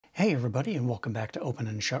Hey everybody, and welcome back to Open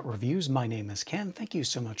and Shut Reviews. My name is Ken. Thank you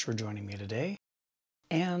so much for joining me today.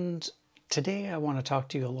 And today I want to talk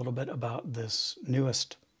to you a little bit about this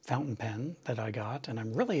newest fountain pen that I got, and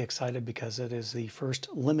I'm really excited because it is the first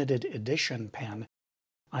limited edition pen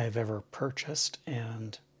I have ever purchased,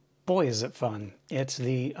 and boy is it fun. It's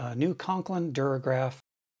the new Conklin Duragraph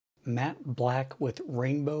Matte Black with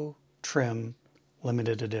Rainbow Trim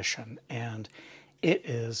limited edition, and it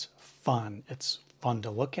is fun. It's fun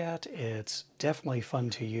to look at, it's definitely fun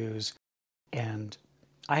to use, and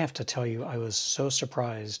I have to tell you, I was so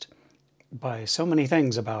surprised by so many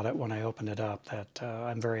things about it when I opened it up that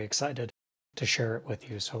I'm very excited to share it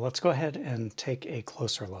with you. So let's go ahead and take a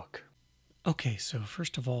closer look. Okay, so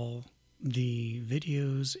first of all, the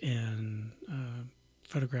videos and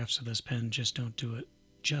photographs of this pen just don't do it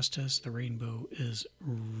justice. The rainbow is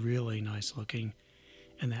really nice looking,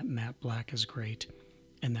 and that matte black is great.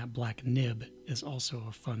 And that black nib is also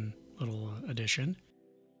a fun little addition.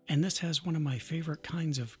 And this has one of my favorite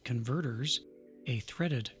kinds of converters, a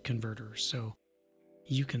threaded converter. So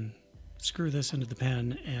you can screw this into the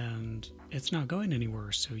pen and it's not going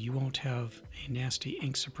anywhere, so you won't have a nasty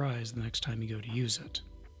ink surprise the next time you go to use it.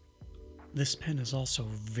 This pen is also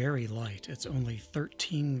very light. It's only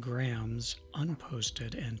 13 grams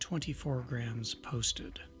unposted and 24 grams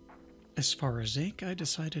posted. As far as ink, I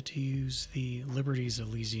decided to use the Liberty's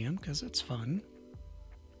Elysium because it's fun.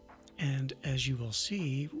 And as you will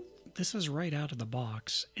see, this is right out of the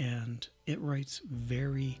box and it writes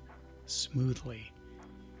very smoothly.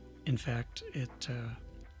 In fact,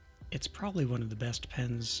 it's probably one of the best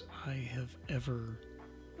pens I have ever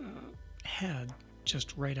had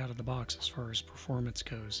just right out of the box as far as performance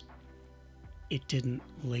goes. It didn't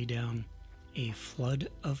lay down a flood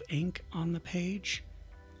of ink on the page.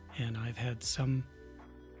 And I've had some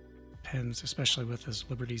pens, especially with this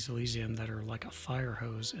Liberty's Elysium, that are like a fire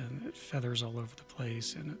hose and it feathers all over the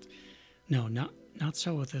place. And no, not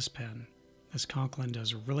so with this pen. This Conklin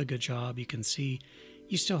does a really good job. You can see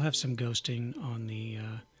you still have some ghosting on the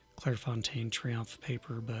Clairefontaine Triomphe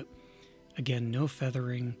paper, but again, no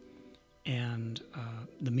feathering, and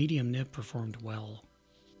the medium nib performed well.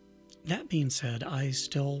 That being said, I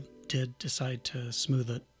still did decide to smooth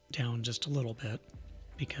it down just a little bit,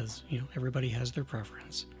 because, you know, everybody has their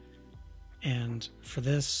preference. And for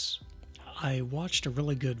this, I watched a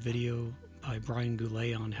really good video by Brian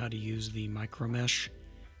Goulet on how to use the micro mesh,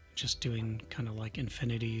 just doing kind of like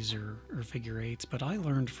infinities or figure eights. But I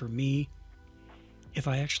learned, for me, if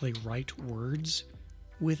I actually write words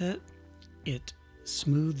with it, it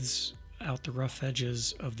smooths out the rough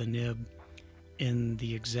edges of the nib in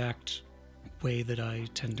the exact way that I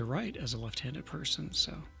tend to write as a left-handed person.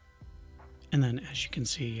 So. And then, as you can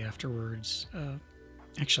see afterwards,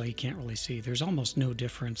 actually you can't really see, there's almost no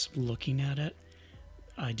difference looking at it.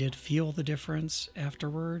 I did feel the difference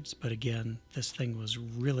afterwards, but again, this thing was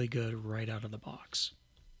really good right out of the box.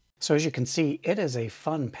 So as you can see, it is a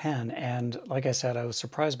fun pen, and like I said, I was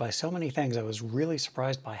surprised by so many things. I was really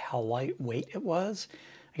surprised by how lightweight it was.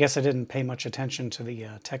 I guess I didn't pay much attention to the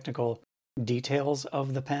technical details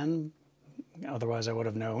of the pen, otherwise I would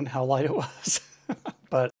have known how light it was.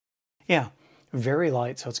 But yeah, very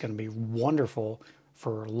light, so it's going to be wonderful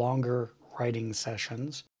for longer writing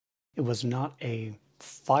sessions. It was not a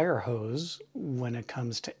fire hose when it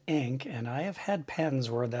comes to ink, and I have had pens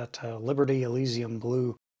where that Liberty Elysium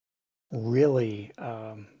blue really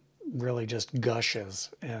just gushes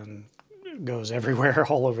and goes everywhere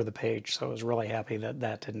all over the page, so I was really happy that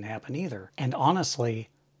that didn't happen either. And honestly,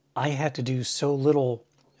 I had to do so little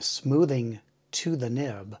smoothing to the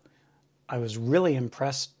nib. I was really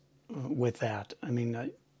impressed with that. I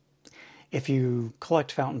mean, if you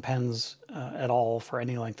collect fountain pens at all for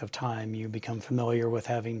any length of time, you become familiar with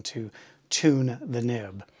having to tune the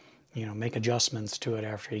nib, you know, make adjustments to it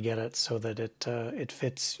after you get it so that it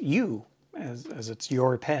fits you as it's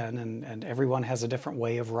your pen, and everyone has a different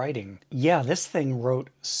way of writing. Yeah, this thing wrote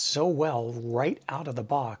so well right out of the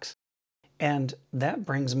box. And that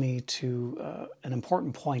brings me to an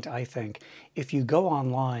important point, I think. If you go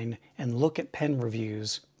online and look at pen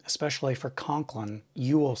reviews, especially for Conklin,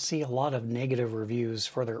 you will see a lot of negative reviews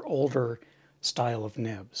for their older style of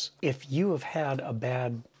nibs. If you have had a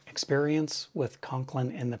bad experience with Conklin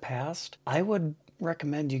in the past, I would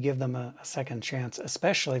recommend you give them a second chance,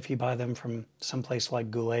 especially if you buy them from someplace like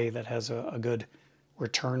Goulet that has a good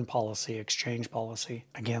return policy, exchange policy.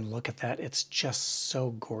 Again, look at that. It's just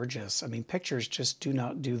so gorgeous. I mean, pictures just do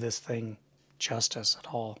not do this thing justice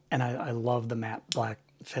at all. And I love the matte black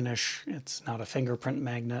finish. It's not a fingerprint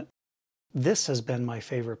magnet. This has been my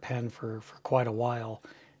favorite pen for quite a while.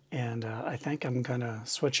 And I think I'm gonna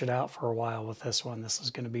switch it out for a while with this one. This is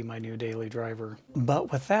gonna be my new daily driver.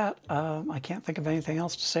 But with that, I can't think of anything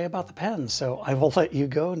else to say about the pen, so I will let you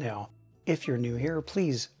go now. If you're new here,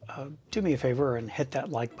 please do me a favor and hit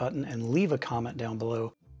that like button and leave a comment down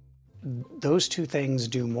below. Those two things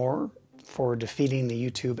do more for defeating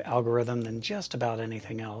the YouTube algorithm than just about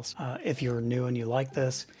anything else. If you're new and you like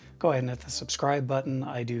this, go ahead and hit the subscribe button.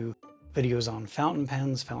 I do videos on fountain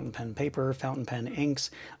pens, fountain pen paper, fountain pen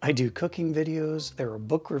inks. I do cooking videos. There are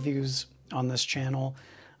book reviews on this channel.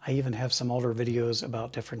 I even have some older videos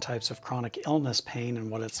about different types of chronic illness pain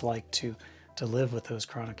and what it's like to live with those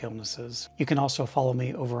chronic illnesses. You can also follow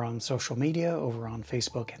me over on social media, over on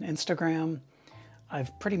Facebook and Instagram.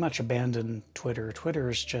 I've pretty much abandoned Twitter.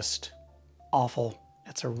 Twitter is just awful.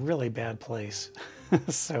 It's a really bad place.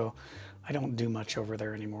 So I don't do much over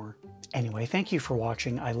there anymore. Anyway, thank you for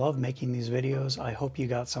watching. I love making these videos. I hope you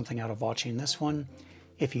got something out of watching this one.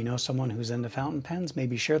 If you know someone who's into fountain pens,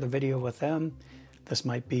 maybe share the video with them. This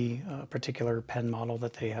might be a particular pen model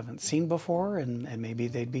that they haven't seen before, and maybe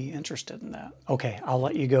they'd be interested in that. Okay, I'll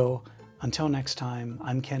let you go. Until next time,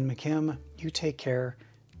 I'm Ken McKim. You take care,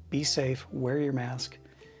 be safe, wear your mask,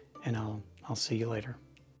 and I'll see you later.